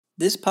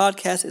This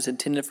podcast is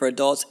intended for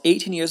adults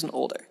 18 years and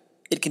older.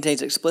 It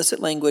contains explicit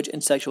language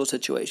and sexual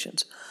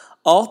situations.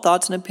 All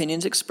thoughts and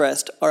opinions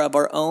expressed are of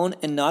our own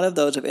and not of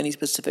those of any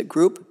specific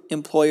group,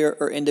 employer,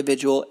 or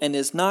individual, and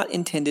is not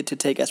intended to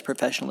take as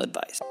professional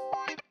advice.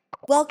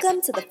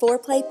 Welcome to the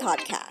Foreplay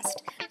Podcast.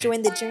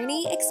 Join the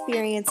journey,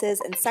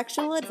 experiences, and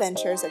sexual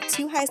adventures of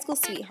two high school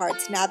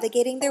sweethearts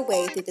navigating their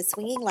way through the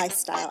swinging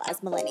lifestyle as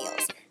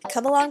millennials.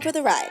 Come along for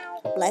the ride.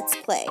 Let's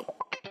play.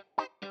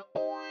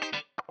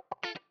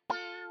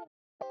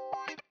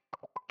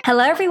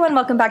 Hello, everyone.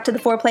 Welcome back to the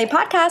Foreplay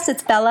Podcast.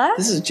 It's Bella.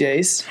 This is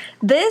Jace.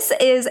 This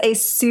is a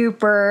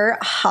super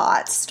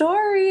hot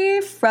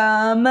story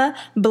from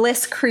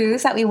Bliss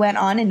Cruise that we went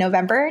on in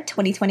November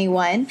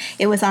 2021.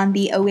 It was on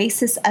the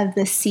Oasis of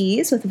the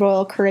Seas with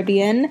Royal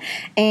Caribbean.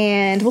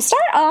 And we'll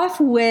start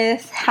off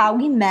with how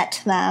we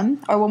met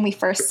them, or when we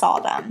first saw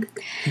them.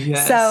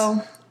 Yes.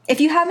 So if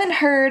you haven't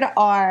heard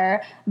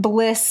our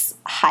Bliss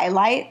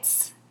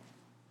highlights,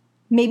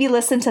 maybe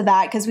listen to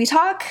that, because we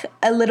talk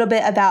a little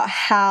bit about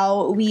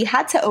how we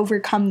had to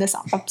overcome this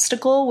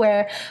obstacle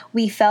where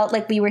we felt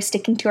like we were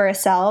sticking to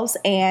ourselves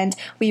and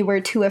we were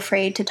too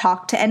afraid to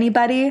talk to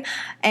anybody.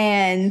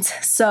 And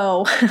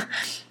so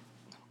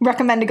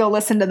recommend to go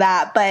listen to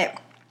that. But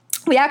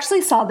we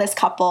actually saw this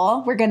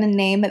couple. We're going to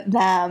name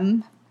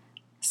them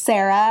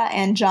Sarah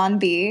and John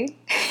B.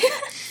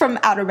 from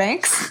Outer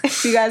Banks.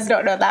 If you guys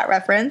don't know that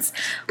reference,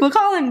 we'll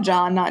call him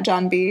John, not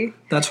John B.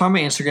 That's why my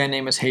Instagram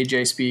name is Hey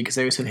JSB, because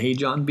they always said Hey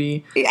John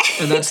B. Yeah.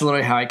 And that's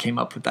literally how I came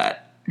up with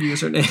that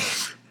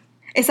username.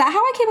 Is that how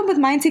I came up with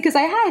mine too? Because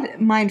I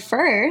had mine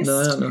first.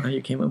 No, I don't know how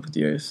you came up with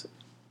yours.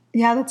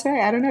 Yeah, that's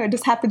right. I don't know. It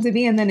just happened to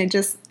be, and then it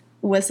just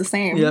was the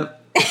same. Yep.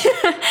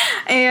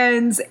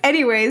 And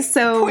anyways,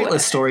 so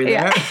Pointless story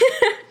there. Yeah.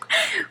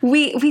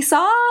 We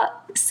saw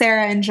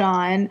Sarah and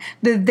John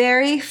the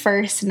very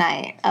first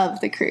night of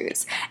the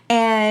cruise,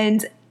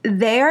 and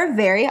they are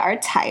very our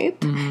type.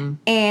 Mm-hmm.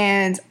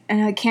 and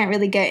I can't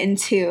really get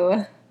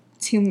into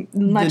too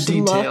much the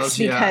details, looks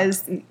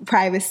because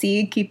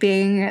privacy,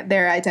 keeping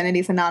their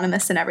identities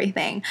anonymous and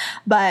everything,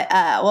 but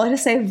we'll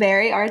just say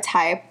very our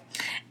type.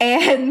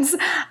 And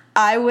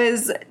I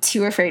was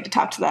too afraid to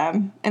talk to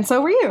them, and so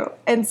were you.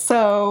 And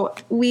so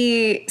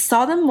we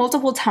saw them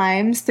multiple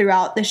times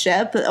throughout the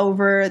ship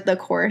over the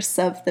course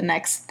of the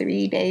next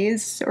 3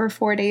 days or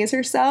 4 days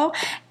or so.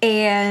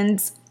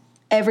 And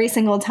every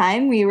single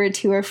time we were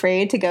too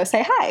afraid to go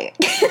say hi.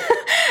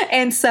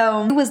 And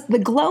so it was the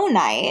glow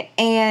night,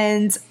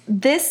 and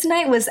this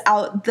night was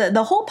out,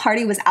 the whole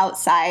party was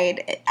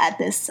outside at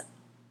this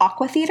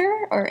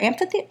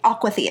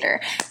amphitheater.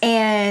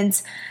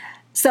 And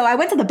so I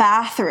went to the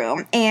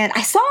bathroom and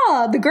I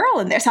saw the girl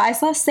in there. So I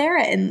saw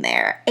Sarah in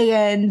there,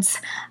 and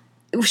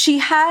she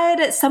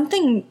had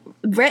something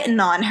written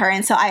on her.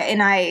 And so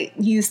I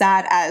used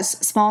that as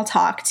small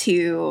talk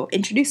to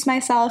introduce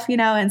myself, you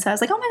know. And so I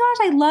was like, oh my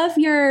gosh, I love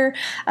your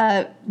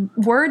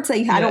words that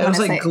you had. Yeah, I don't want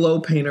to say. It was like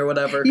glow paint or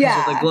whatever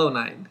because of the glow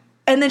night.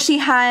 And then she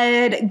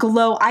had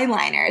glow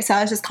eyeliner. So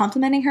I was just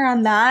complimenting her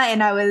on that.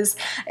 And I was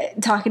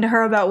talking to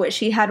her about what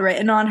she had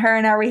written on her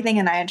and everything.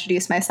 And I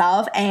introduced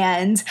myself.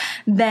 And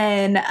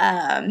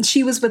then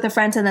she was with a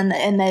friend,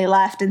 and they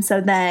left. And so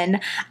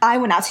then I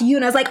went out to you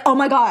and I was like, oh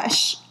my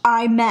gosh,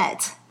 I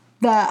met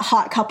the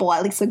hot couple,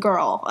 at least the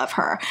girl of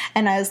her.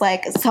 And I was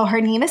like, so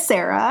her name is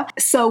Sarah.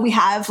 So we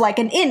have like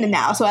an in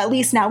now. So at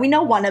least now we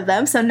know one of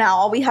them. So now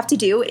all we have to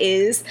do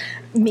is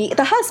meet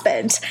the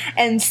husband.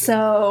 And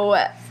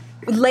so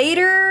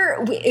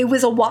later, it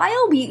was a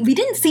while. We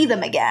didn't see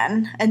them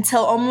again until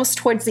almost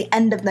towards the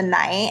end of the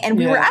night. And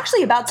we were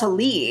actually about to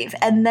leave.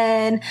 And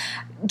then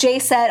Jay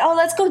said, oh,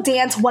 let's go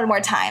dance one more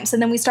time. So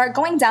then we start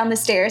going down the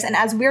stairs. And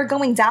as we're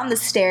going down the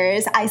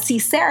stairs, I see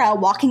Sarah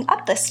walking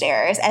up the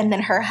stairs. And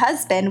then her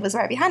husband was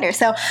right behind her.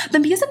 So the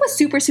music was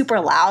super, super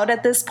loud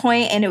at this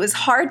point, and it was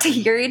hard to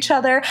hear each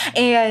other.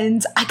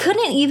 And I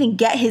couldn't even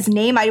get his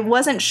name. I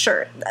wasn't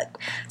sure.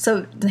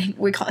 So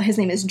his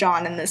name is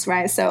John in this,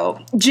 right?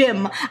 So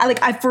Jim.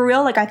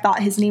 I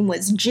thought his name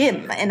was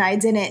Jim. And I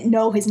didn't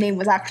know his name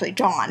was actually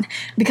John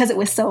because it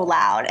was so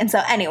loud. And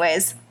so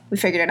anyways, we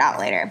figured it out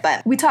later.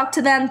 But we talked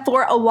to them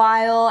for a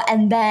while,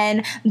 and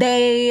then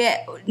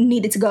they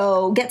needed to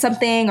go get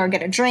something or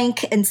get a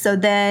drink. And so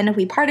then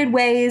we parted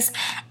ways,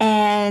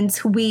 and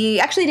we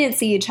actually didn't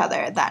see each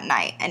other that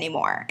night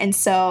anymore. And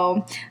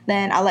so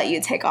then I'll let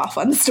you take off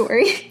on the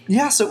story.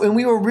 Yeah, and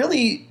we were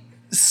really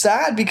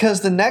sad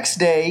because the next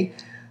day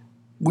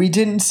we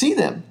didn't see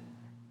them.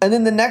 And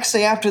then the next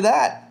day after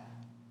that,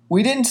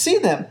 we didn't see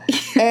them.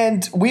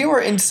 And we were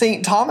in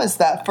St. Thomas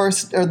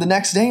the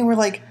next day, and we're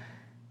like,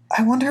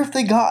 I wonder if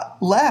they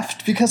got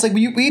left, because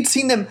we'd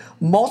seen them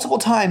multiple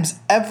times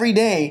every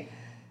day,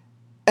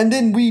 and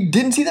then we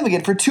didn't see them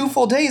again for 2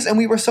 full days, and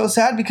we were so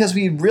sad because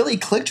we really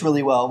clicked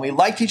really well, and we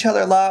liked each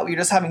other a lot. We were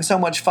just having so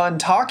much fun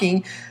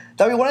talking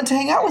that we wanted to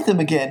hang out with them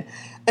again.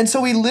 And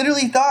so we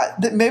literally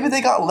thought that maybe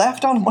they got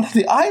left on one of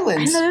the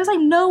islands. And there was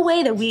no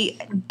way that we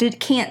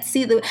can't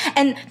see them.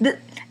 And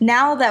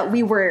now that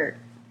we were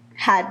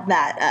had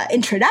that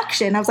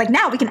introduction. I was like,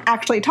 now we can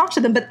actually talk to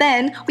them, but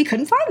then we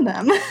couldn't find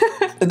them.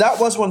 And that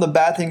was one of the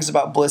bad things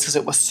about Bliss, because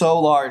it was so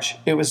large,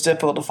 it was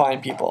difficult to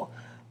find people.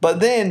 But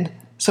then,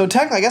 so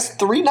technically, I guess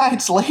 3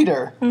 nights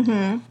later,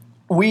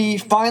 we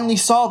finally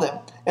saw them,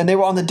 and they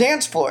were on the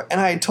dance floor. And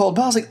I told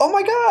Belle, I was like, oh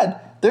my God,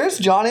 there's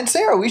John and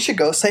Sarah. We should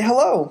go say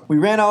hello. We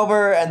ran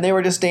over, and they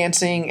were just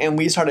dancing, and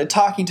we started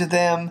talking to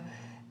them.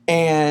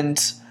 And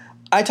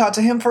I talked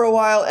to him for a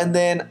while, and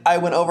then I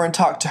went over and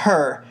talked to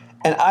her,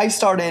 and I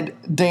started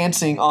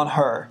dancing on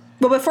her.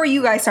 But before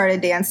you guys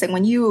started dancing,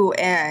 when you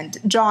and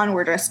John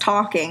were just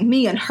talking,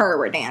 me and her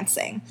were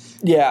dancing.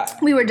 Yeah.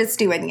 We were just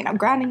doing,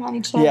 grinding on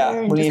each other. Yeah,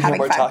 and when me just and him having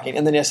were fun. talking.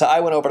 And then, so I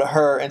went over to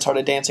her and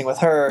started dancing with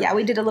her. Yeah,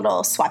 we did a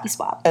little swappy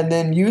swap. And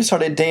then you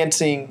started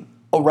dancing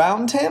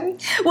around him?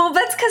 Well,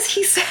 that's because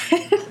he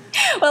said,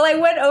 well, I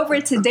went over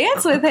to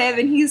dance with him,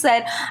 and he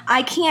said,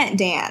 I can't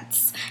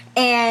dance.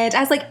 And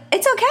I was like,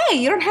 it's okay.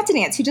 You don't have to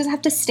dance. You just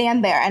have to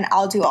stand there, and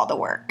I'll do all the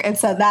work. And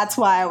so that's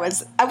why I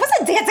wasn't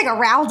dancing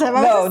around him.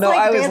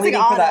 I was leading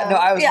for that.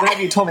 No,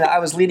 whenever you told me that, I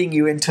was leading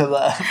you into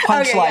the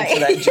punchline for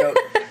that joke.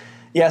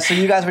 Yeah, so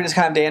you guys were just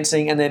kind of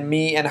dancing, and then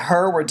me and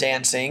her were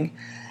dancing,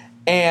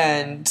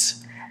 and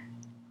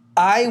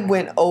I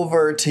went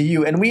over to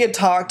you, and we had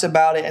talked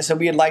about it, and so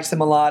we had liked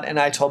them a lot, and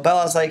I told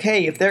Bella, I was like,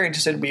 hey, if they're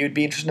interested, we would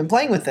be interested in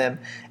playing with them.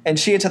 And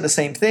she had said the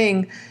same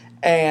thing,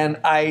 and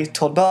I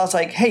told Bella, I was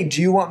like, hey,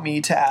 do you want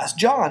me to ask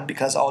John?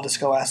 Because I'll just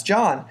go ask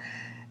John.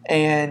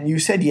 And you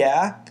said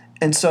yeah.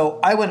 And so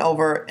I went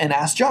over and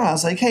asked John. I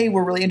was like, hey,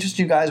 we're really interested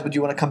in you guys. Would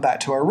you want to come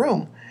back to our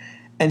room?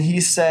 And he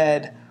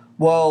said,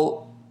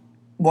 well,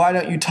 why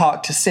don't you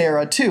talk to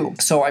Sarah too?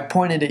 So I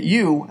pointed at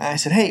you, and I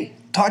said, hey,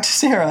 talk to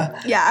Sarah.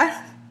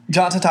 Yeah.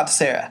 John said talk to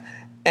Sarah.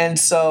 And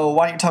so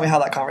why don't you tell me how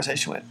that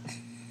conversation went?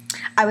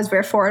 I was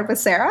very forward with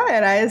Sarah,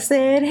 and I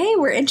said, hey,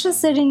 we're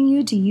interested in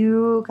you. Do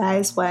you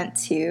guys want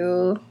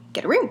to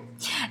get a room?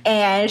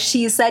 And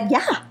she said,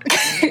 yeah.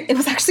 It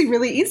was actually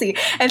really easy.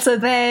 And so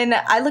then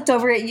I looked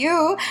over at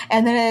you,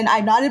 and then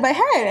I nodded my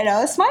head, and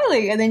I was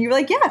smiling. And then you were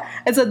like, yeah.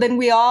 And so then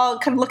we all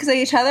kind of looked at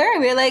each other,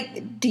 and we were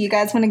like, do you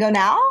guys want to go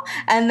now?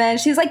 And then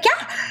she was like,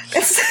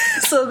 yeah.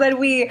 So then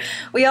we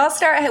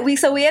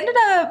ended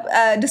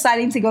up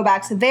deciding to go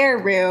back to their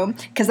room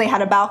because they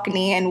had a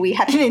balcony and we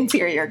had an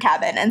interior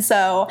cabin. And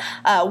so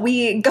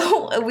we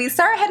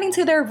start heading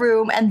to their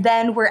room, and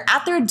then we're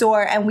at their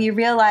door, and we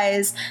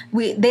realize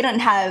they didn't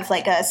have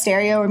like a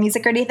stereo or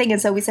music or anything.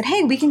 And so we said,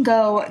 hey, we can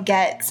go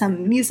get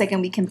some music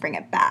and we can bring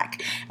it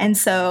back. And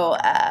so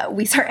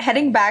we start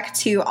heading back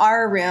to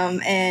our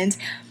room, and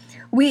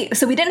we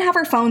didn't have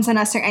our phones on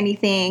us or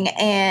anything,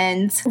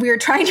 and we were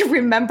trying to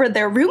remember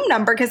their room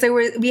number because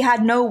we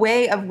had no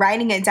way of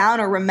writing it down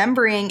or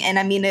remembering. And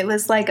I mean, it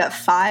was like a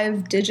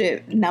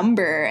 5-digit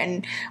number,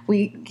 and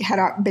we had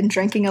been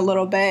drinking a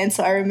little bit. And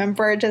so I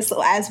remember just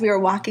as we were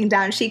walking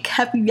down, she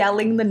kept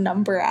yelling the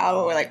number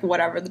out, or like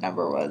whatever the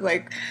number was,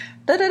 like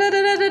da da da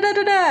da da da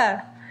da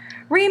da.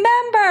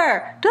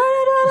 Remember, da, da,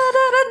 da,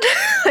 da, da,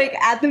 da. Like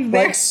at the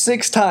very like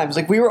 6 times.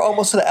 Like we were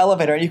almost to the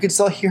elevator, and you could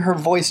still hear her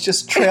voice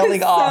just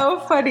trailing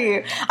off. So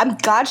funny. I'm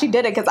glad she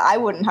did it because I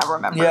wouldn't have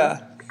remembered.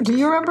 Yeah. Do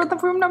you remember the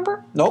room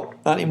number? Nope,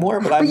 not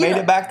anymore. But I made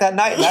it back that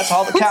night, and that's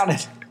all that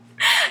counted.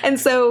 And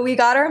so we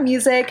got our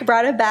music,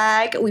 brought it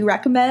back. We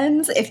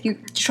recommend if you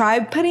try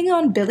putting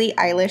on Billie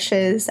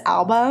Eilish's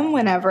album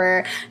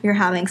whenever you're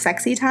having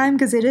sexy time,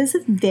 because it is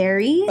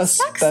very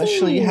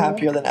Especially sexy.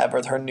 Happier Than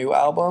Ever, her new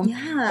album.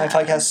 Yeah. I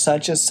feel like it has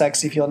such a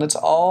sexy feel, and it's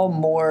all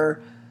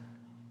more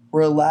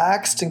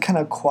relaxed and kind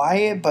of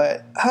quiet,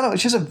 but I don't know,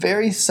 it's just a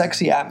very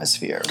sexy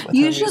atmosphere with her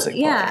music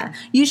playing.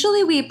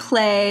 Usually we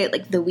play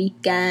like The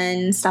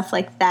Weeknd, stuff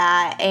like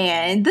that,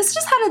 and this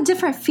just had a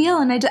different feel,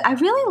 and I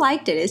really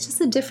liked it. It's just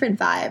a different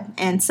vibe.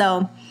 And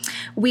so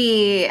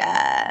we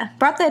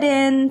brought that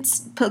in,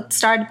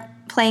 started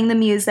playing the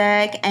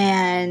music,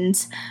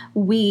 and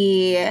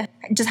we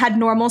just had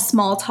normal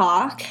small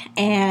talk,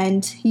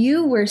 and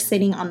you were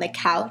sitting on the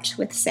couch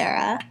with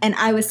Sarah, and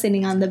I was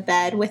sitting on the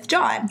bed with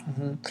John.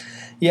 Mm-hmm.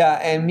 Yeah,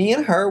 and me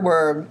and her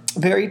were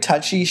very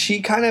touchy.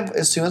 She kind of,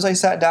 as soon as I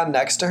sat down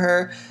next to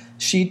her,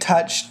 she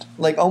touched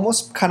like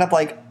almost kind of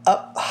like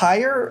up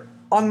higher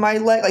on my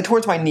leg, like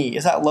towards my knee.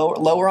 Is that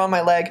lower on my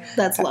leg?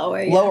 That's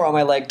lower, yeah. Lower on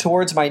my leg,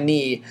 towards my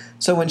knee.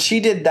 So when she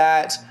did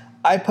that,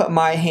 I put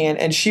my hand,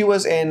 and she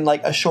was in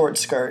like a short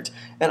skirt,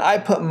 and I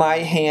put my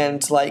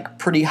hand like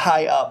pretty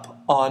high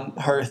up on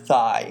her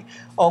thigh,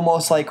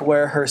 almost like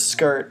where her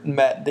skirt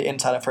met the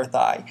inside of her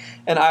thigh.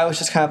 And I was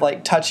just kind of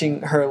like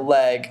touching her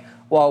leg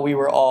while we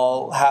were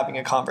all having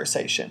a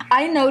conversation.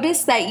 I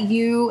noticed that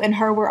you and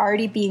her were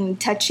already being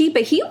touchy,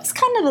 but he was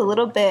kind of a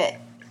little bit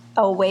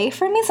away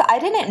from me, so I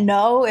didn't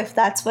know if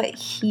that's what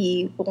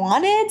he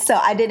wanted. So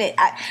I didn't.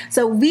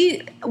 So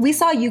we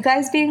saw you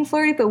guys being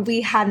flirty, but we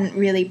hadn't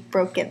really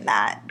broken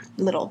that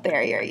little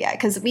barrier yet,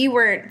 because we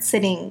weren't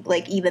sitting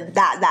like even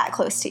that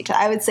close to each other.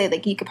 I would say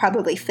like you could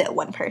probably fit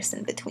one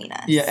person between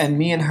us. Yeah, and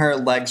me and her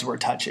legs were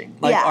touching.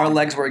 Like Yeah. our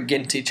legs were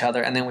against each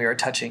other, and then we were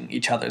touching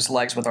each other's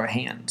legs with our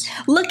hands.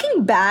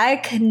 Looking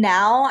back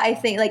now, I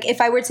think like if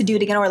I were to do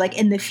it again, or like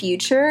in the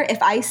future,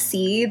 if I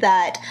see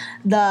that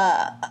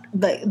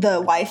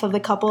the wife of the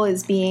couple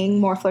is being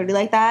more flirty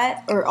like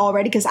that, or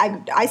already, because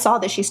I saw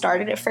that she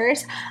started it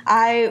first,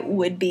 I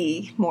would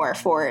be more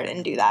for it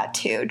and do that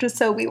too, just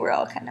so we were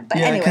all kind of. But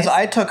Yeah, anyways. because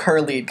I took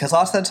her lead. Because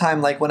lots of the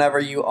time, like whenever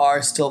you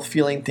are still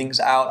feeling things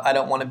out, I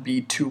don't want to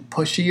be too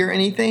pushy or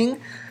anything.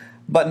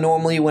 But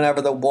normally,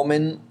 whenever the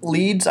woman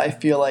leads, I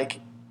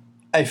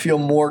feel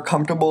more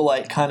comfortable,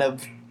 like kind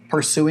of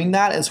pursuing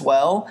that as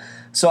well.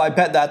 So I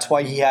bet that's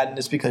why he hadn't,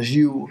 is because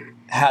you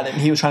hadn't.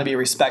 He was trying to be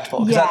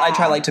respectful. Because I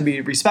try like to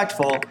be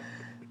respectful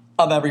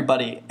of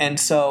everybody. And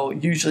so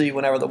usually,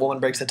 whenever the woman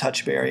breaks the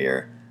touch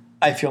barrier,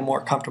 I feel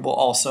more comfortable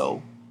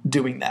also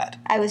doing that.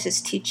 I was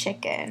just too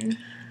chicken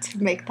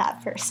to make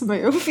that first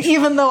move,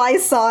 even though I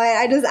saw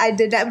it. I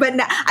did that, but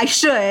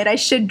I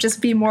should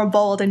just be more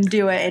bold and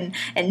do it.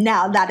 And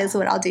now that is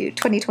what I'll do.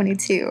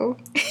 2022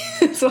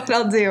 is what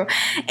I'll do.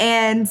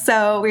 And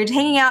so we're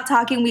hanging out,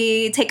 talking.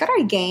 We take out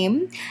our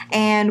game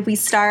and we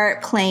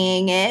start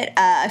playing it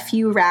a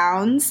few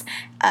rounds.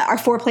 Our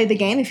foreplay the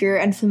game, if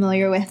you're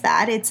unfamiliar with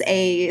that, it's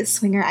a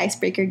swinger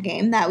icebreaker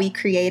game that we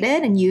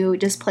created, and you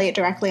just play it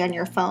directly on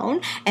your phone.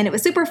 And it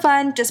was super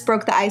fun, just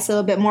broke the ice a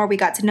little bit more. We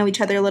got to know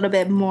each other a little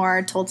bit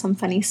more, told some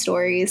funny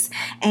stories.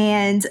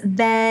 And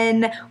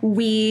then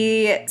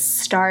we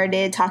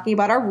started talking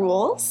about our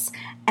rules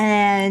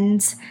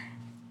and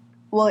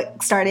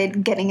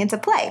started getting into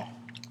play.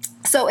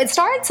 So it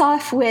starts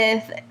off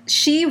with,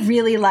 she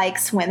really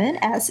likes women,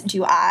 as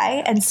do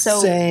I, and so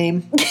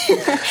Same.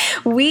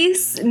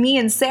 me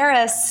and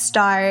Sarah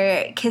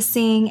start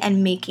kissing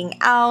and making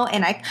out,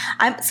 and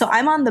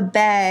I'm on the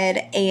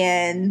bed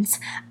and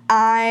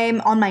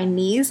I'm on my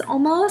knees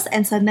almost,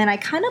 and so then I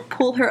kind of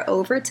pull her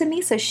over to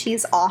me so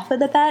she's off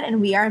of the bed,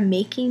 and we are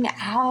making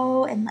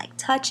out and like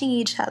touching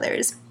each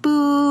other's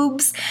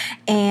boobs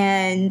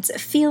and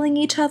feeling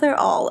each other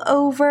all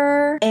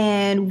over,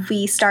 and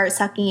we start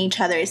sucking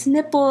each other's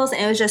nipples,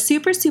 and it was just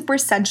super, super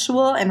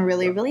sensual and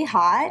really, really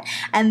hot.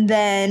 And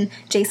then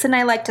Jason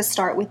and I like to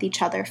start with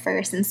each other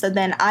first, and so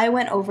then I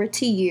went over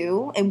to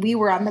you and we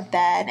were on the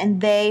bed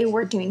and they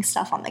were doing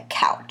stuff on the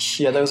couch.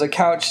 Yeah, there was a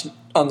couch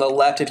on the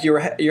left. If your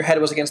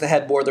head was against the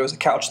headboard, there was a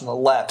couch on the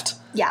left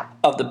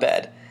of the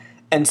bed.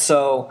 And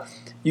so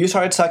you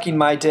started sucking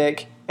my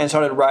dick and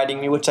started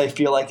riding me, which I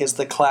feel like is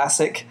the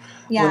classic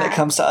when it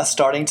comes to us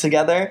starting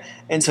together.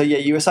 And so, yeah,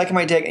 you were sucking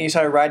my dick and you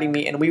started riding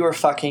me, and we were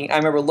fucking. I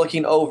remember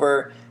looking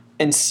over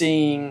and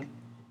seeing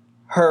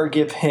her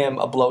give him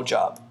a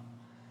blowjob.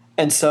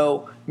 And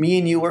so me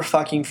and you were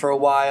fucking for a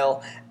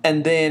while,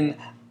 and then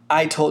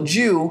I told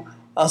you,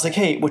 I was like,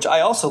 hey, which I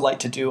also like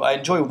to do. I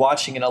enjoy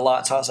watching it a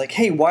lot. So I was like,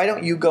 hey, why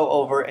don't you go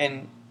over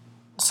and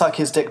suck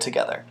his dick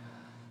together?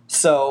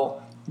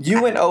 So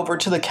you went over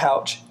to the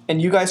couch,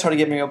 and you guys started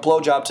giving me a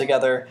blowjob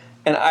together,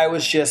 and I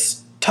was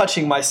just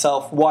touching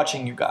myself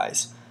watching you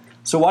guys.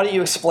 So why don't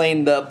you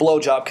explain the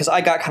blowjob? Because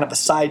I got kind of a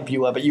side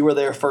view of it. You were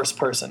there first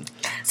person.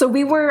 So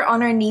we were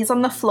on our knees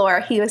on the floor.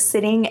 He was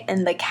sitting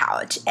in the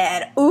couch,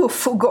 and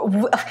oof,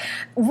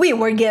 we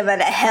were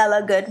given a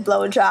hella good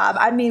blowjob.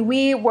 I mean,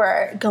 we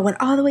were going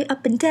all the way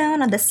up and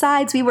down on the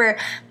sides. We were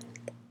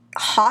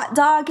hot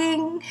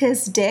dogging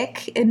his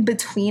dick in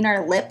between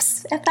our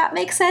lips, if that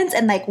makes sense,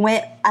 and like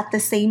went at the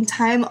same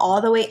time all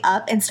the way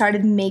up and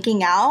started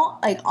making out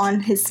like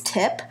on his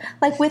tip,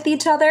 like with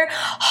each other.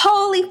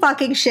 Holy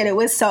fucking shit, it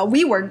was so,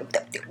 we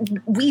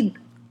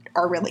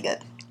are really good.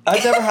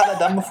 I've never had that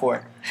done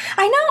before.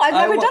 I know, I've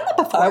never done that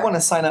before. I want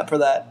to sign up for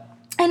that.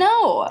 I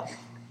know.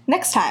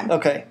 Next time.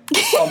 Okay,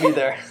 I'll be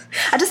there.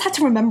 I just have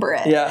to remember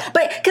it. Yeah.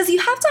 But because you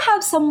have to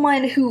have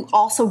someone who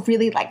also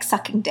really likes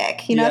sucking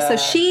dick, you know? Yeah. So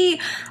she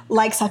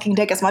likes sucking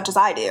dick as much as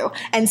I do.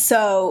 And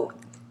so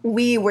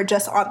we were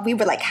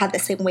like had the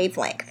same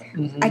wavelength.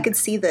 Mm-hmm. I could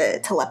see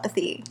the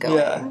telepathy going.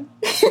 Yeah.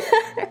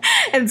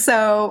 And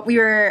so we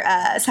were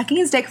sucking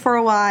his dick for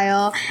a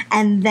while,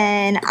 and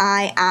then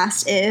I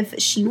asked if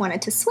she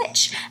wanted to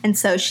switch, and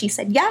so she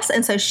said yes,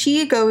 and so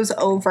she goes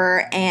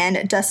over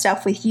and does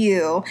stuff with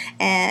you,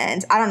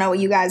 and I don't know what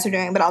you guys are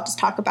doing, but I'll just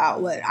talk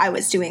about what I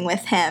was doing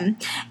with him.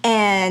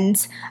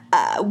 And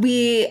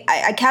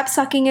I kept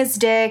sucking his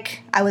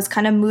dick. I was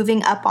kind of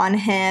moving up on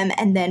him,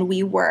 and then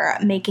we were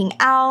making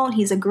out.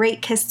 He's a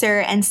great kisser,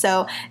 and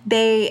so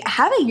they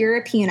have a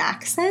European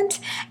accent,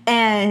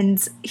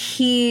 and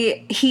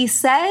he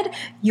said,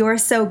 "You're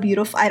so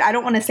beautiful." I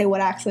don't want to say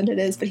what accent it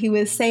is, but he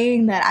was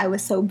saying that I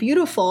was so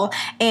beautiful,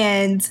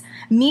 and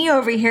me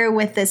over here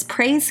with this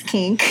praise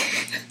kink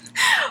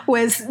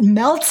was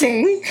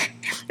melting,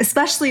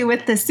 especially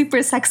with the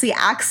super sexy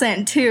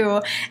accent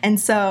too. And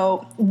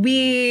so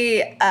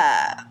we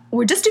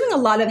were just doing a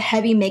lot of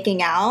heavy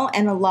making out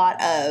and a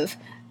lot of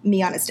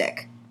me on his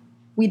dick.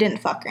 We didn't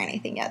fuck or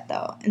anything yet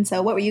though. And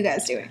so what were you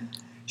guys doing?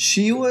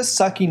 She was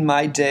sucking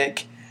my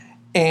dick,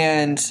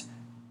 and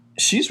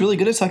she's really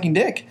good at sucking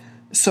dick.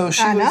 So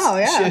she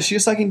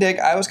was sucking dick.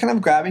 I was kind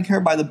of grabbing her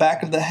by the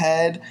back of the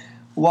head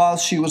while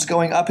she was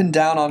going up and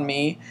down on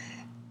me.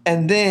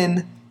 And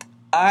then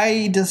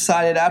I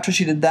decided, after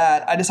she did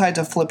that, I decided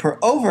to flip her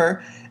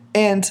over.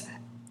 And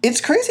it's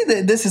crazy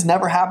that this has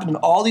never happened in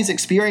all these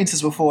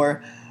experiences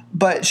before,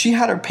 but she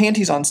had her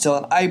panties on still,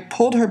 and I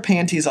pulled her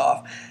panties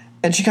off.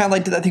 And she kind of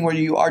like did that thing where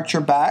you arch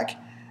your back.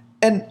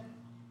 And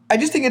I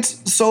just think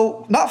it's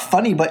so, not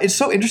funny, but it's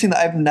so interesting that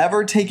I've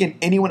never taken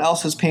anyone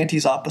else's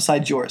panties off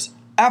besides yours.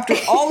 After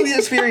all of these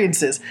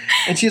experiences.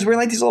 And she was wearing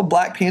like these little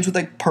black pants with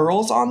like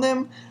pearls on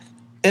them.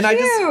 And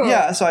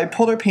so I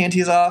pulled her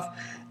panties off.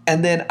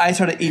 And then I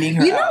started eating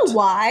her out. You know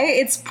why?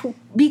 It's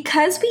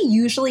because we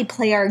usually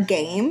play our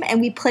game,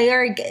 and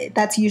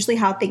that's usually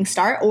how things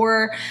start,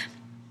 or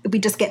we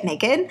just get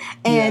naked.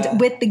 And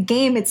with the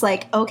game, it's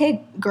like,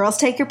 okay, girls,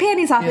 take your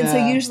panties off. Yeah. And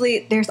so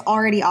usually there's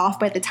already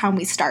off by the time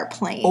we start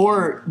playing.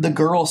 Or the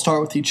girls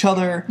start with each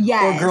other.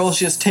 Yes. Or girls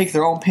just take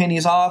their own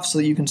panties off so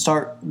that you can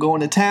start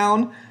going to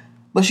town.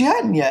 But she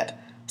hadn't yet.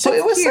 So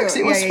it was cute.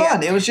 Sexy. It was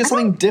fun. It was just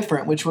something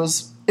different,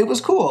 it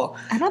was cool.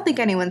 I don't think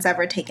anyone's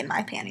ever taken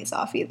my panties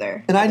off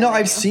either. And I know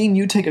I've seen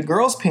you take a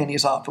girl's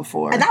panties off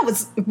before. And that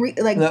was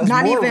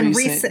not even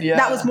recent. Yeah.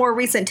 That was more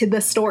recent to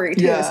this story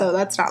too. Yeah. So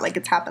that's not like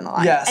it's happened a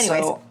lot. Yeah.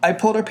 Anyways. So I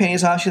pulled her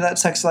panties off. She had that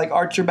sexy like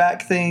arch your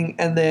back thing,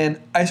 and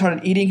then I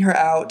started eating her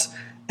out,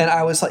 and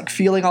I was like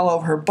feeling all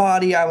over her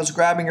body. I was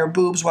grabbing her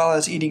boobs while I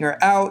was eating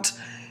her out,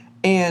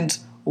 and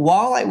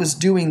while I was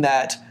doing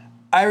that,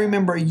 I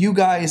remember you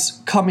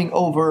guys coming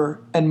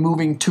over and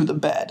moving to the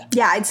bed.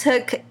 Yeah, I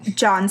took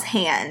John's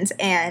hand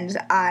and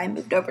I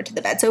moved over to the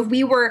bed. So if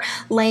we were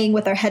laying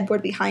with our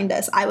headboard behind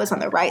us, I was on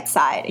the right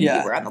side and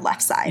you were on the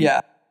left side.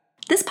 Yeah.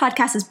 This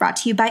podcast is brought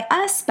to you by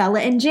us, Bella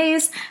and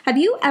Jays. Have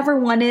you ever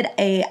wanted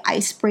a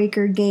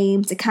icebreaker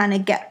game to kind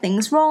of get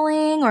things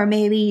rolling? Or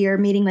maybe you're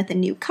meeting with a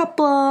new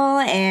couple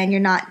and you're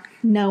not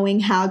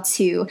knowing how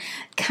to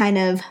kind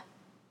of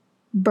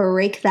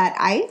break that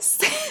ice?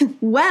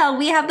 Well,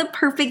 we have the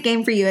perfect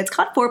game for you. It's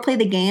called Foreplay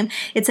the Game.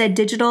 It's a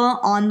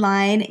digital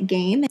online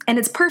game, and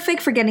it's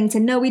perfect for getting to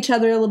know each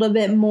other a little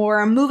bit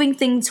more, moving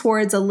things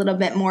towards a little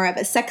bit more of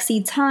a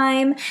sexy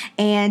time.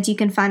 And you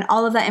can find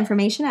all of that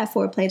information at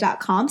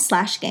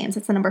foreplay.com/games.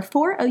 That's the number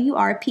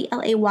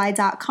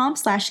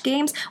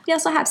 4OURPLAY.com/games. We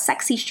also have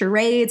sexy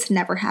charades,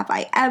 Never Have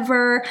I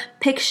Ever,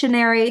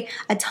 Pictionary,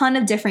 a ton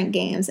of different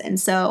games. And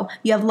so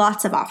you have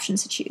lots of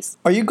options to choose.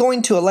 Are you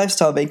going to a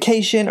lifestyle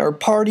vacation or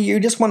party, you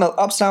just want an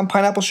upside-down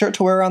pineapple shirt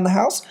to wear around the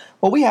house?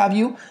 Well, we have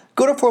you.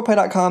 Go to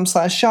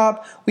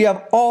foreplay.com/shop. We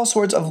have all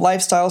sorts of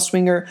lifestyle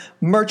swinger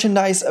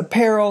merchandise,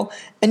 apparel,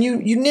 and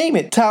you name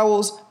it.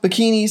 Towels,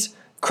 bikinis,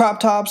 crop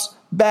tops,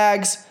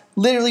 bags,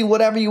 literally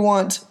whatever you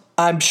want.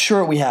 I'm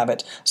sure we have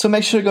it. So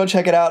make sure to go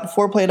check it out,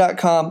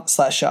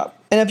 foreplay.com/shop.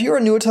 And if you are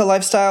newer to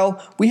lifestyle,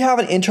 we have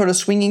an Intro to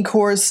Swinging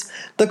course.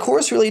 The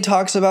course really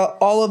talks about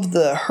all of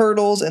the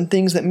hurdles and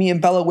things that me and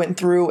Bella went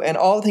through and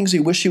all the things we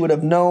wish you would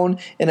have known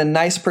in a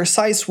nice,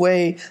 precise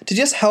way to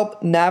just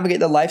help navigate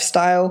the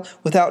lifestyle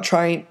without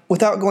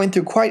going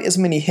through quite as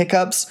many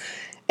hiccups.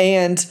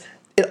 And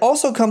it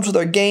also comes with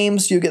our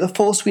games. You get the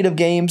full suite of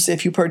games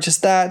if you purchase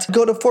that.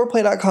 Go to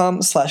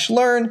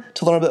foreplay.com/learn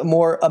to learn a bit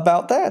more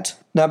about that.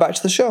 Now back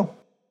to the show.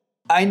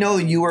 I know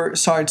you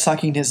started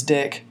sucking his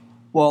dick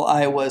while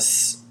I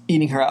was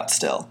eating her out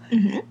still.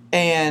 Mm-hmm.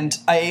 And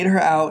I ate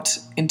her out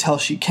until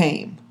she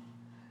came.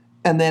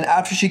 And then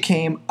after she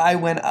came, I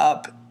went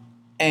up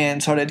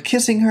and started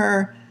kissing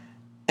her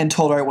and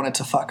told her I wanted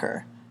to fuck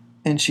her.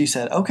 And she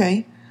said,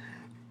 okay.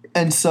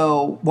 And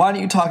so why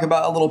don't you talk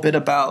about a little bit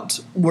about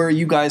where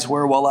you guys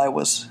were while I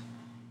was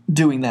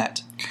doing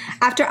that?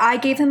 After I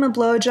gave him a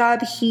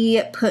blowjob,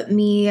 he put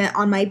me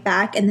on my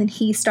back and then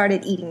he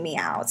started eating me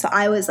out. So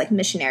I was like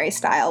missionary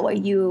style where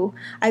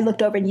I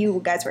looked over and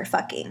you guys were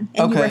fucking.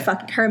 And you were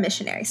fucking her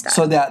missionary style.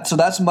 So that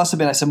must have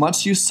been, I said,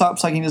 once you stopped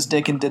sucking his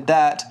dick and did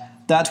that,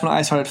 that's when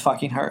I started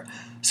fucking her.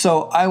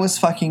 So I was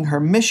fucking her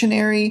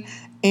missionary,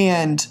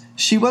 and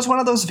she was one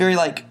of those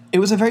it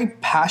was a very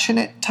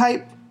passionate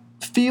type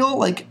feel.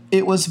 Like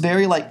it was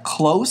very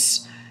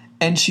close.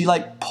 And she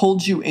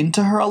pulled you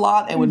into her a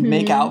lot and would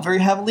make out very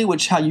heavily,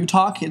 which how you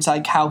talk, it's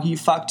like how he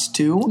fucked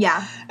too.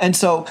 Yeah. And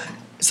so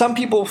some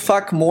people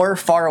fuck more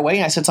far away.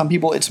 And I said some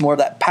people it's more of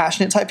that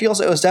passionate type feel.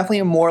 So it was definitely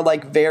a more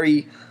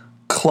very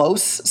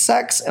close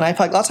sex. And I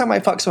feel like last time I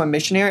fucked someone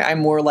missionary, I'm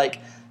more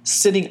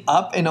sitting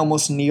up and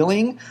almost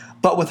kneeling.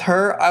 But with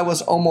her, I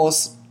was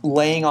almost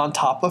laying on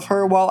top of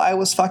her while I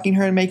was fucking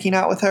her and making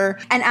out with her.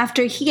 And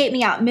after he ate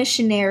me out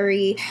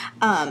missionary,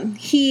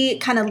 he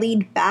kind of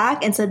leaned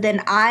back. And so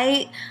then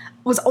I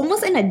was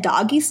almost in a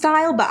doggy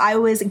style, but I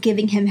was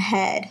giving him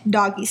head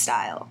doggy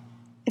style,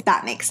 if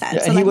that makes sense.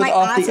 Yeah, and so, he was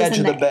off the edge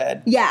of the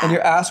bed. Yeah. And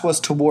your ass was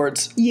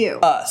towards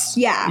us.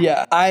 Yeah.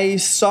 Yeah. I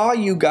saw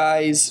you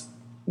guys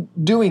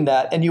doing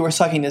that, and you were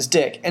sucking his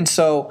dick. And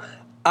so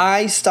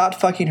I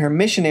stopped fucking her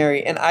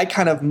missionary, and I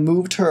kind of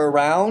moved her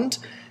around,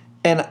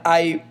 and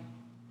I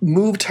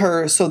moved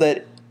her so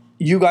that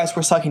you guys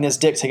were sucking his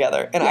dick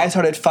together. And I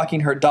started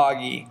fucking her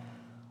doggy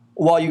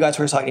while you guys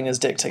were sucking his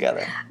dick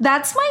together.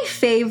 That's my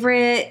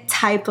favorite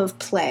type of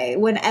play.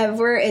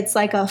 Whenever it's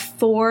like a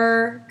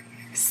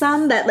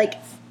foursome that like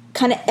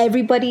kind of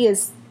everybody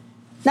is,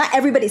 not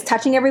everybody's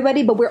touching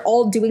everybody, but we're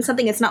all doing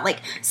something. It's not like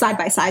side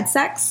by side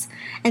sex.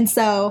 And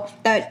so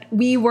that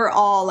we were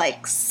all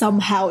like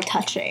somehow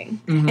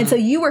touching. Mm-hmm. And so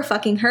you were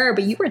fucking her,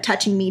 but you were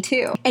touching me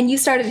too. And you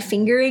started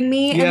fingering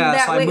me. Yeah, and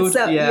that so way, I moved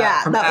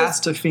from that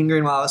ass to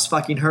fingering while I was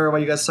fucking her while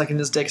you guys sucking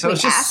his dick. So wait, it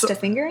was just ass to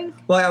fingering?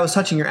 Well, I was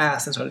touching your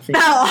ass and started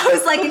fingering. Oh, I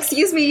was like,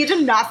 excuse me, you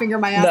did not finger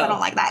my ass. No, I don't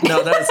like that.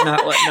 No, that's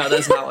not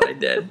what I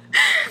did.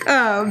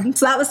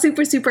 So that was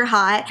super, super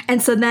hot.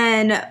 And so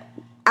then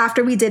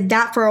after we did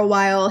that for a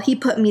while, he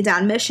put me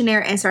down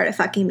missionary and started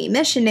fucking me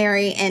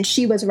missionary, and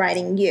she was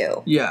riding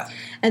you. Yeah.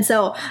 And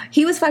so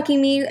he was fucking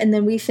me, and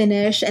then we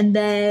finished. And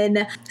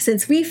then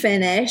since we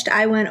finished,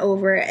 I went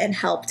over and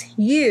helped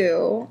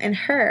you and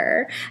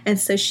her. And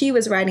so she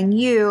was riding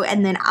you,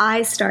 and then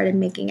I started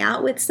making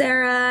out with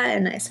Sarah,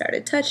 and I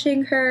started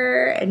touching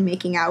her and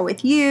making out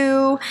with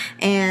you.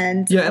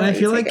 And yeah, and I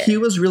feel like he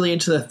was really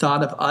into the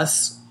thought of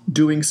us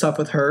doing stuff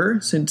with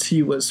her since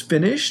he was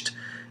finished.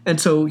 And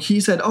so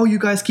he said, oh, you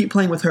guys keep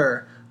playing with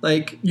her.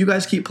 Like, you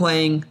guys keep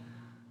playing,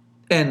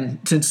 and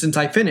since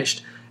I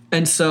finished.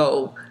 And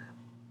so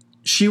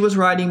she was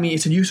riding me,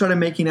 so you started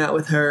making out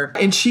with her.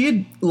 And she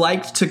had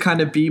liked to kind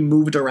of be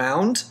moved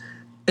around.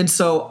 And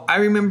so I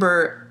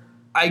remember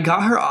I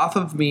got her off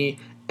of me,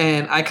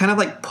 and I kind of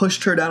like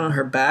pushed her down on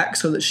her back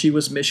so that she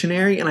was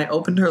missionary, and I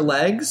opened her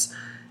legs.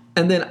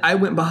 And then I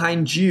went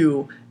behind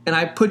you, and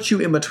I put you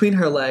in between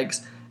her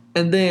legs.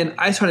 And then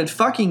I started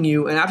fucking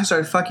you, and after I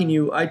started fucking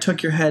you, I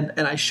took your head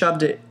and I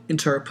shoved it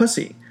into her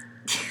pussy.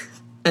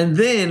 And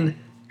then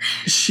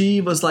she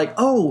was like,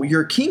 oh,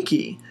 you're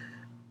kinky.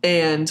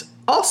 And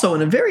also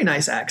in a very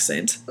nice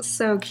accent.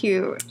 So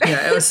cute.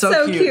 Yeah, it was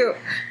so cute.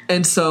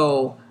 And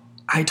so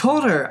I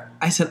told her,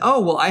 I said, oh,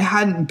 well, I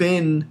hadn't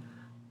been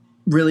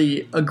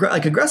really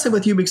aggressive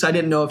with you because I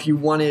didn't know if you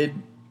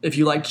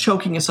liked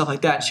choking and stuff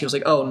like that. She was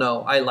like, oh,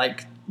 no, I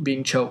like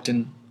being choked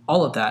and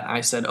all of that. I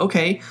said,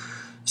 okay.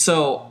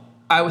 So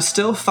I was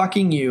still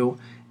fucking you,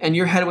 and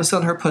your head was still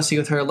in her pussy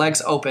with her legs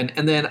open,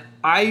 and then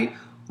I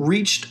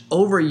reached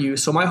over you,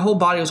 so my whole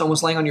body was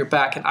almost laying on your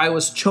back, and I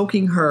was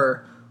choking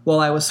her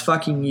while I was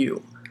fucking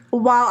you.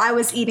 While I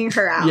was eating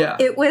her out. Yeah.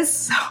 It was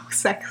so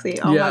sexy.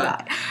 Oh, yeah. My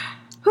God.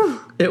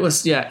 Whew. It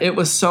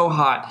was so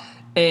hot.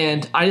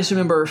 And I just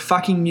remember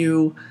fucking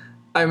you.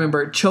 I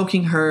remember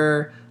choking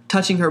her,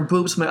 touching her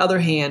boobs with my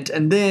other hand,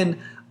 and then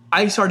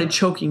I started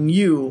choking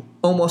you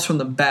almost from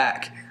the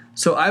back.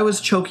 So I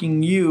was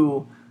choking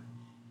you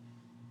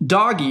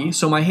doggy,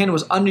 so my hand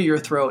was under your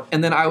throat,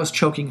 and then I was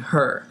choking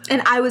her.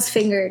 And I was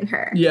fingering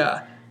her.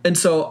 Yeah. And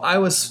so I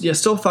was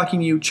still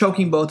fucking you,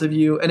 choking both of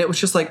you, and it was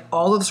just like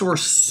all of us were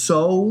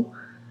so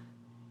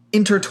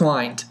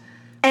intertwined.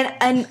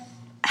 And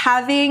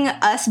having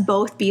us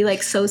both be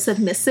like so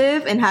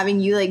submissive and having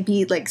you like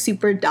be like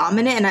super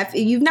dominant, and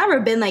you've never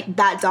been like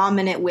that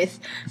dominant with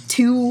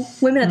two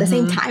women at the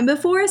same time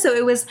before, so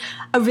it was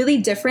a really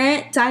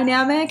different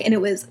dynamic, and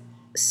it was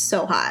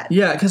so hot.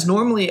 Yeah, because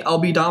normally I'll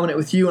be dominant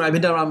with you, and I've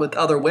been dominant with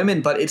other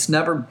women, but it's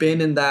never been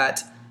in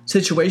that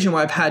situation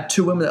where I've had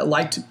two women that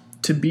liked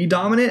to be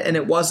dominant, and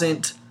it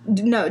wasn't...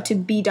 No, to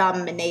be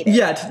dominated.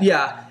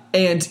 Yeah.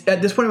 And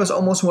at this point, it was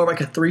almost more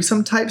like a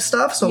threesome type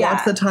stuff, so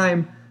lots of the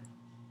time,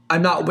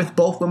 I'm not with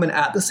both women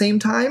at the same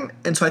time,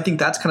 and so I think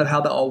that's kind of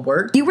how that all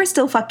worked. You were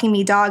still fucking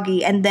me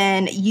doggy, and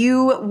then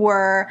you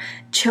were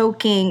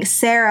choking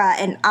Sarah,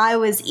 and I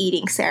was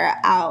eating Sarah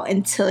out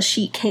until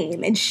she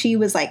came, and she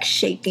was like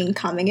shaking,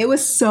 coming. It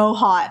was so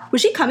hot.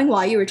 Was she coming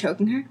while you were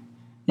choking her?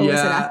 Or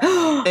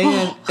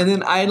and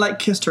then I like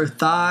kissed her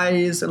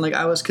thighs, and like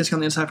I was kissing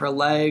on the inside of her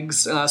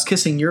legs, and I was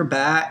kissing your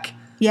back.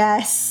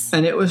 Yes.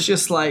 And it was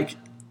just like,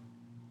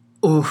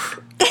 oof,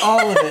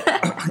 all of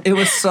it. It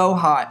was so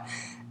hot.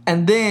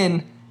 And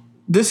then,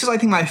 this is, I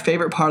think, my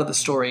favorite part of the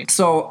story.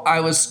 So, I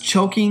was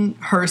choking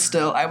her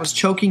still. I was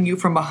choking you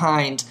from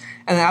behind.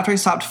 And then after I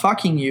stopped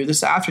fucking you, this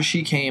is after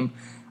she came,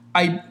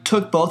 I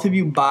took both of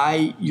you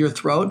by your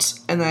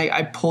throats. And then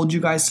I pulled you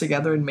guys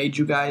together and made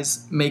you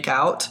guys make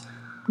out.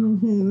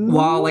 Mm-hmm.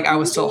 While, like, I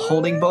was still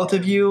holding both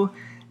of you.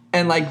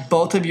 And, like,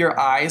 both of your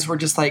eyes were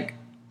just, like,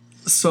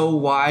 so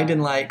wide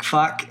and, like,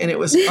 fuck. And it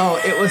was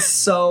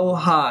so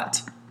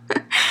hot.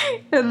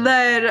 And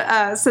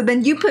then, so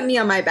then you put me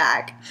on my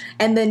back,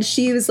 and then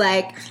she was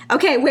like,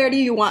 "Okay, where do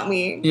you want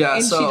me?" Yeah,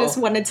 and she just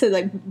wanted to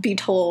like be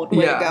told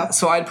where to go.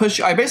 So I'd push.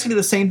 I basically did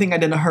the same thing I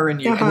did to her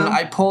and you, and then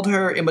I pulled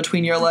her in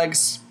between your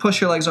legs,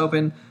 pushed your legs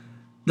open.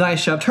 Then I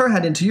shoved her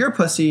head into your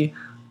pussy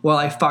while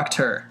I fucked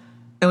her,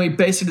 and we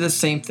basically did the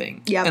same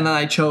thing. Yeah. And then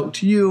I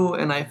choked you,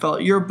 and I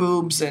felt your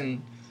boobs,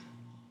 and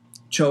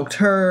choked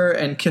her,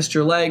 and kissed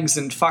your legs,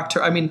 and fucked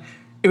her. I mean.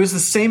 It was the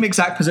same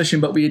exact position,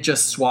 but we had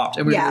just swapped,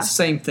 and we did the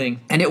same thing.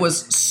 And it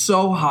was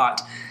so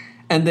hot.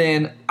 And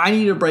then I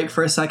needed a break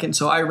for a second,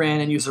 so I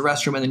ran and used the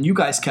restroom, and then you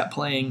guys kept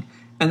playing.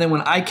 And then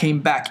when I came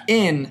back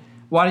in,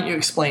 why don't you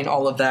explain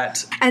all of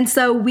that? And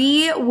so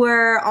we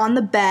were on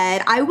the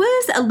bed. I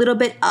was a little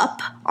bit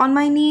up on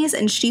my knees,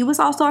 and she was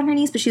also on her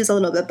knees, but she was a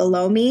little bit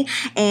below me,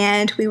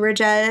 and we were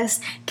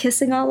just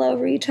kissing all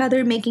over each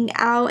other, making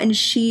out, and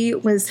she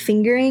was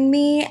fingering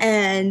me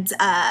and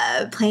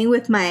playing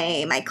with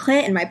my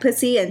clit and my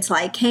pussy until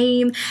I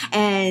came,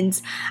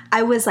 and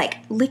I was like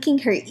licking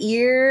her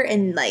ear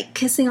and like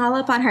kissing all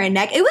up on her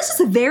neck. It was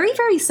just very,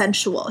 very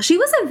sensual. She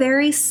was a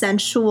very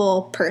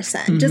sensual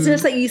person.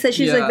 Just like you said,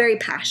 she was like very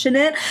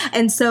passionate,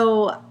 and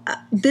so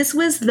this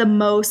was the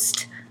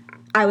most,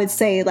 I would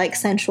say, like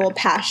sensual,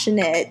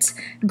 passionate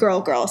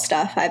girl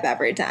stuff I've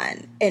ever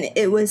done, and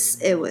it was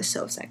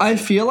so sexy. I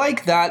feel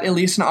like that, at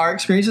least in our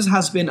experiences,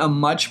 has been a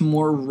much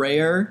more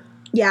rare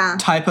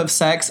type of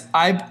sex.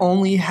 I've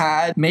only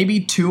had maybe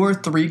 2 or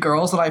 3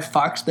 girls that I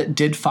fucked that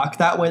did fuck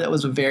that way. That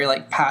was a very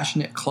like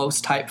passionate, close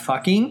type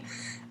fucking,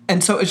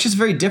 and so it's just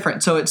very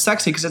different. So it's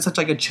sexy because it's such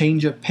like a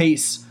change of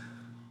pace,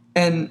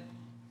 and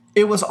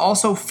it was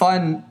also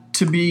fun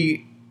to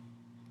be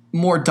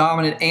more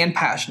dominant and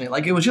passionate.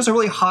 Like, it was just a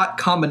really hot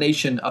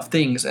combination of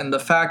things, and the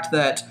fact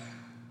that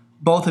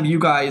both of you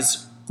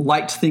guys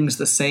liked things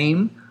the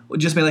same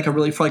just made like a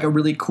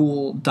really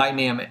cool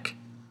dynamic.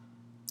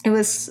 It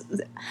was,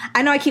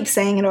 I know I keep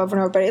saying it over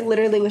and over, but it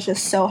literally was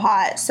just so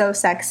hot, so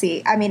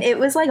sexy. I mean, it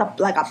was like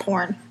a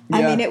porn. Yeah.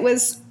 I mean, it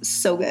was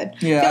so good.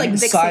 Yeah, I feel like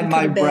sign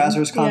my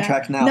Brazzers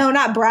contract now. No,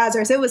 not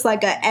Brazzers. It was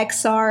like a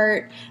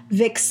X-Art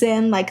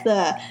Vixen, like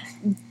the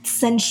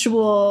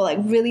sensual, like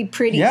really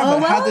pretty. Yeah,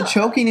 but it had the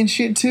choking and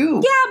shit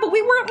too. Yeah, but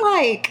we weren't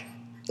like,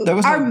 there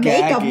was our no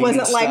makeup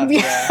wasn't stuff, like, we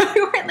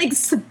weren't like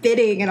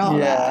spitting and all that.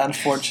 Yeah,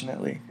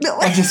 unfortunately. No.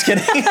 I'm just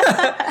kidding.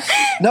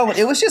 No, but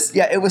it was just,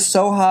 it was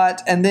so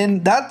hot. And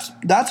then that's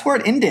where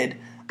it ended.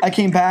 I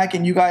came back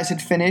and you guys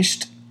had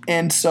finished.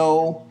 And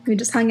so we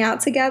just hung out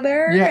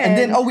together. Yeah, and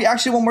then, we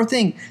actually, one more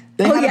thing.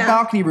 They had a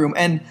balcony room,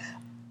 and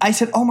I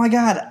said, oh my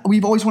God,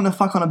 we've always wanted to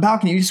fuck on a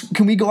balcony.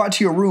 Can we go out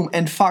to your room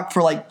and fuck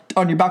for like,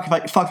 on your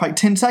balcony, fuck for like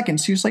 10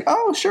 seconds? She was like,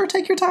 oh, sure,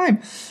 take your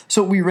time.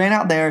 So we ran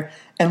out there,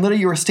 and literally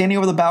you were standing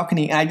over the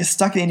balcony, and I just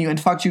stuck it in you and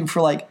fucked you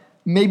for like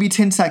maybe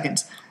 10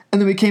 seconds. And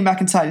then we came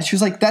back inside, and she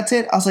was like, that's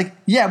it? I was like,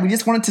 yeah, we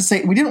just wanted to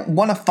say, we didn't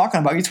want to fuck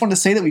on a balcony, we just wanted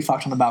to say that we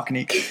fucked on the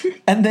balcony.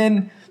 And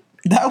then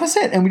that was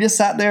it, and we just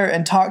sat there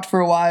and talked for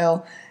a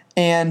while,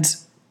 and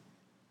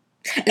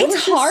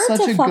it's hard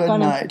to fuck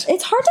on night.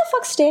 It's hard to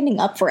fuck standing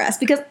up for us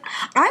because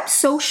I'm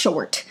so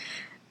short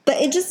that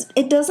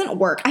it doesn't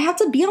work. I have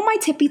to be on my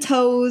tippy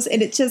toes,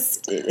 and it's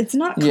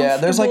not comfortable. Yeah,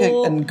 there's like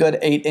a good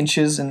 8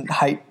 inches in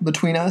height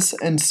between us,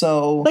 and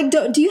so like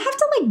do you have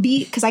to like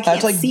be, because I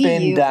can't see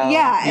bend you down.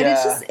 Yeah, and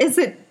it's just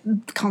isn't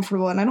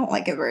comfortable, and I don't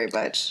like it very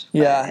much.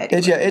 Yeah,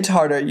 it's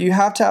harder. You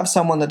have to have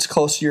someone that's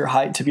close to your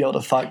height to be able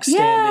to fuck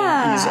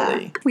standing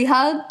easily. We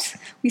hugged,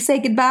 we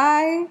said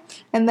goodbye,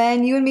 and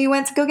then you and me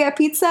went to go get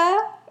pizza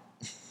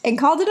and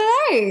called it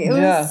a day. It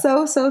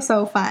was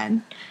so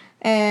fun.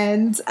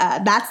 And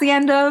that's the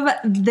end of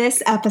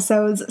this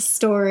episode's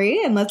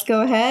story. And let's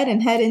go ahead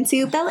and head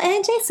into Bella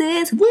and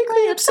Jace's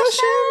weekly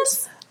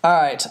obsessions.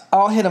 All right,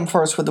 I'll hit them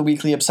first with the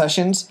weekly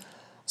obsessions.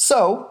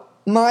 So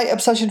my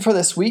obsession for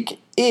this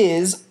week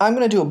is I'm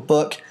going to do a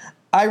book.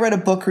 I read a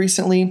book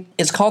recently.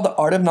 It's called The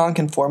Art of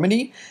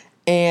Nonconformity,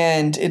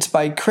 and it's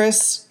by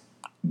Chris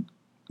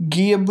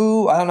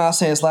Guillebeau. I don't know how to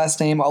say his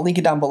last name. I'll link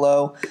it down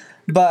below.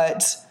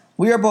 But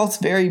we are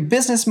both very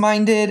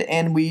business-minded,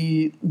 and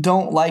we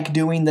don't like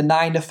doing the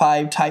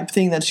 9-to-5 type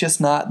thing. That's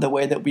just not the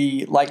way that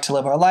we like to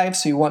live our life.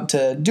 So we want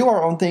to do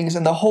our own things,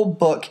 and the whole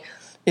book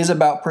is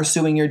about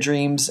pursuing your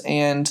dreams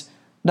and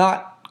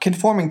not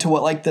conforming to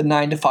what like the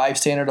 9-to-5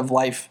 standard of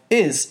life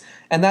is.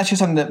 And that's just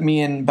something that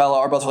me and Bella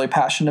are both really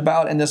passionate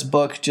about, and this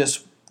book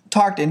just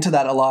talked into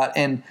that a lot,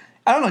 and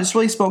I don't know, just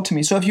really spoke to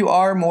me. So if you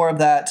are more of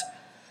that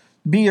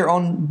be your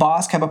own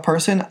boss type of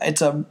person,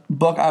 it's a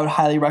book I would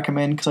highly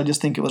recommend because I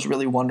just think it was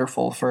really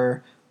wonderful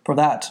for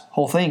that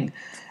whole thing.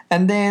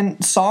 And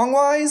then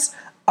song-wise,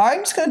 I'm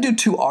just going to do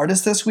 2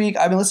 artists this week.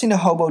 I've been listening to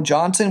Hobo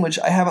Johnson, which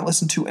I haven't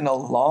listened to in a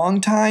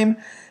long time,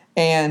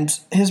 and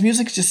his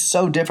music is just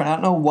so different. I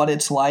don't know what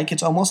it's like.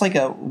 It's almost like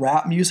a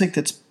rap music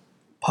that's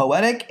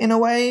poetic in a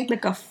way.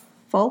 Like a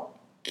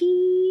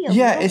folky?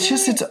 Yeah, it's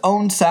just its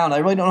own sound. I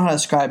really don't know how to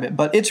describe it,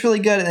 but it's really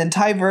good. And then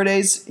Ty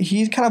Verdes,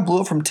 he kind of blew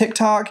it from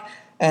TikTok,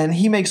 and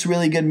he makes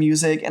really good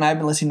music, and I've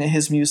been listening to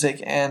his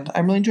music, and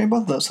I'm really enjoying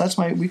both of those. So that's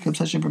my weekly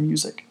obsession for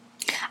music.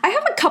 I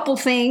have a couple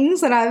things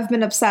that I've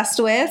been obsessed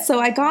with. So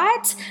I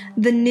got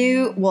the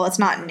new, well, it's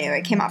not new,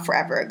 it came out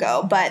forever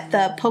ago, but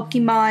the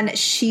Pokemon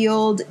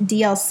Shield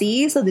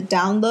DLC, so the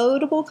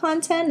downloadable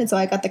content. And so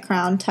I got the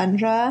Crown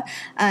Tundra,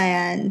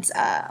 and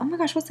oh my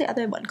gosh, what's the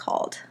other one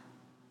called?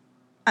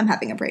 I'm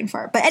having a brain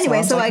fart. But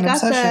anyway, so I got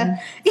the...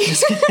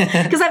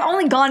 Because I've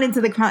only gone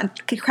into the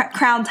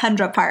Crown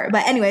Tundra part.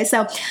 But anyway,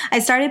 so I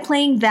started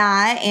playing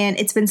that, and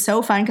it's been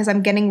so fun because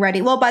I'm getting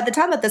ready. Well, by the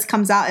time that this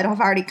comes out, it'll have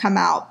already come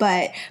out.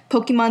 But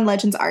Pokemon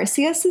Legends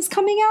Arceus is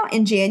coming out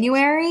in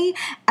January,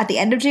 at the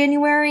end of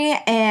January,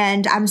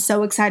 and I'm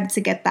so excited to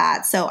get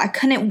that. So I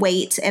couldn't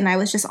wait, and I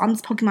was just on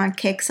this Pokemon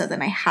kick, so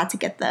then I had to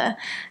get the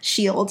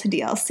Shield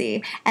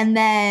DLC. And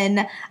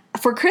then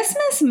for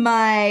Christmas,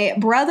 my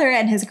brother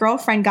and his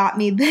girlfriend got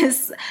me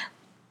this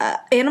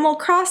Animal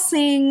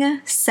Crossing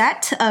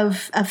set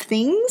of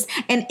things,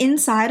 and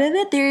inside of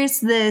it there's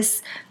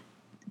this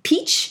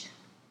peach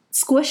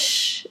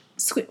squishy,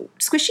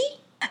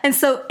 and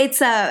so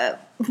it's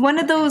one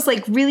of those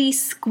like really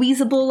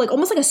squeezable, like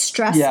almost like a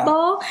stress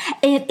ball,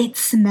 and it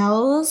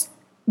smells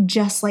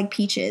just like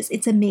peaches.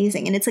 It's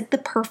amazing, and it's like the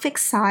perfect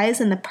size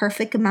and the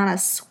perfect amount of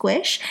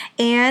squish,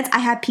 and I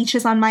have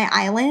peaches on my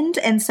island,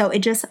 and so it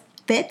just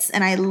fits,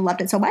 and I loved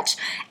it so much.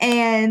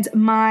 And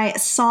my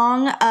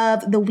song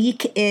of the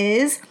week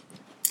is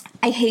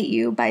I Hate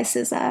You by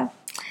SZA.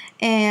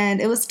 And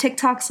it was a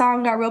TikTok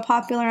song, got real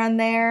popular on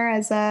there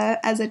as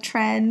a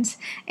trend.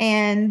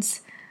 And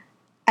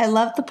I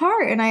love the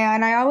part, and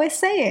I always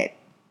say it.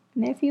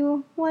 And if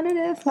you wanted,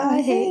 if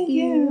I hate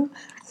you,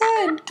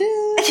 I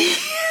do.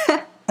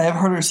 I have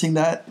heard her sing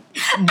that,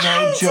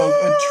 no joke,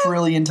 a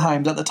trillion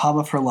times at the top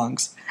of her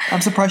lungs. I'm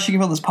surprised she can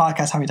fill this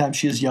podcast how many times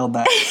she has yelled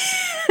that.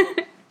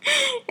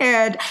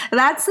 And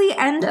that's the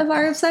end of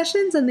our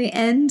obsessions and the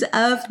end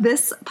of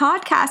this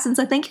podcast. And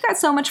so thank you guys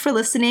so much for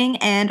listening,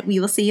 and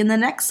we will see you in the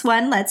next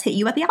one. Let's hit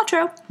you at the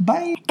outro.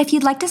 Bye. If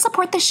you'd like to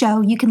support the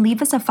show, you can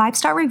leave us a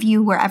 5-star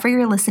review wherever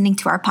you're listening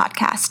to our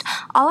podcast.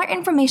 All our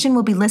information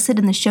will be listed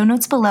in the show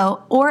notes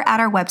below or at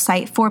our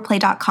website,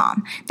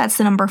 fourplay.com. That's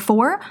the number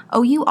 4,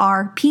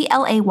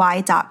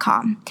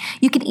 OURPLAY.com.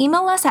 You can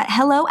email us at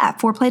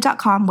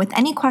hello@fourplay.com with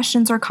any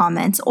questions or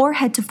comments, or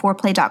head to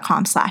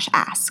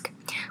fourplay.com/ask.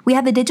 We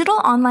have a digital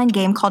online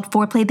game called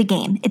Foreplay the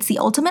Game. It's the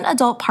ultimate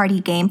adult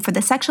party game for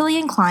the sexually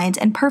inclined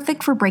and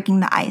perfect for breaking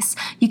the ice.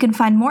 You can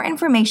find more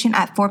information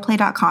at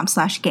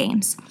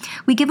foreplay.com/games.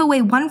 We give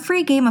away 1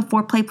 free game of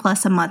Foreplay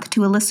Plus a month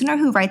to a listener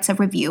who writes a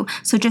review,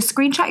 so just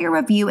screenshot your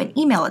review and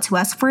email it to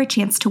us for a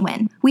chance to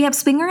win. We have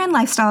swinger and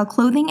lifestyle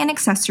clothing and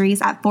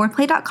accessories at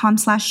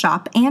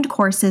foreplay.com/shop and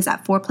courses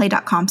at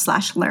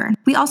foreplay.com/learn.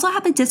 We also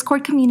have a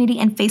Discord community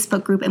and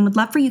Facebook group and would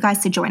love for you guys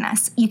to join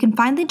us. You can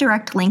find the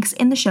direct links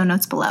in the show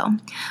notes below.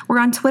 We're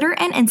on Twitter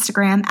and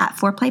Instagram at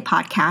Foreplay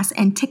Podcast,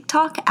 and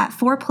TikTok at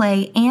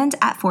Foreplay and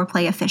at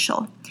Foreplay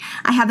Official.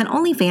 I have an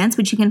OnlyFans,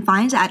 which you can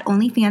find at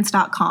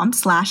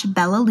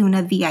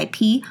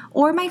onlyfans.com/BellaLunaVIP,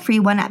 or my free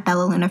one at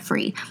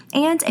BellaLunaFree.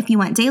 And if you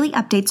want daily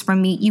updates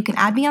from me, you can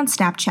add me on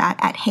Snapchat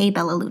at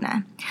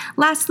HeyBellaLuna.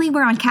 Lastly,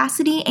 we're on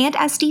Cassidy and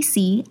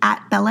SDC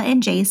at Bella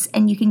and Jace,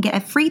 and you can get a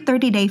free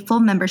 30-day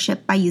full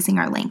membership by using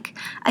our link.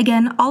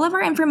 Again, all of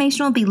our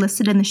information will be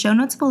listed in the show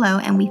notes below,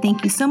 and we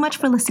thank you so much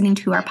for listening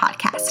to our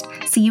podcast.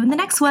 See you in the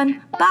next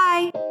one.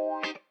 Bye!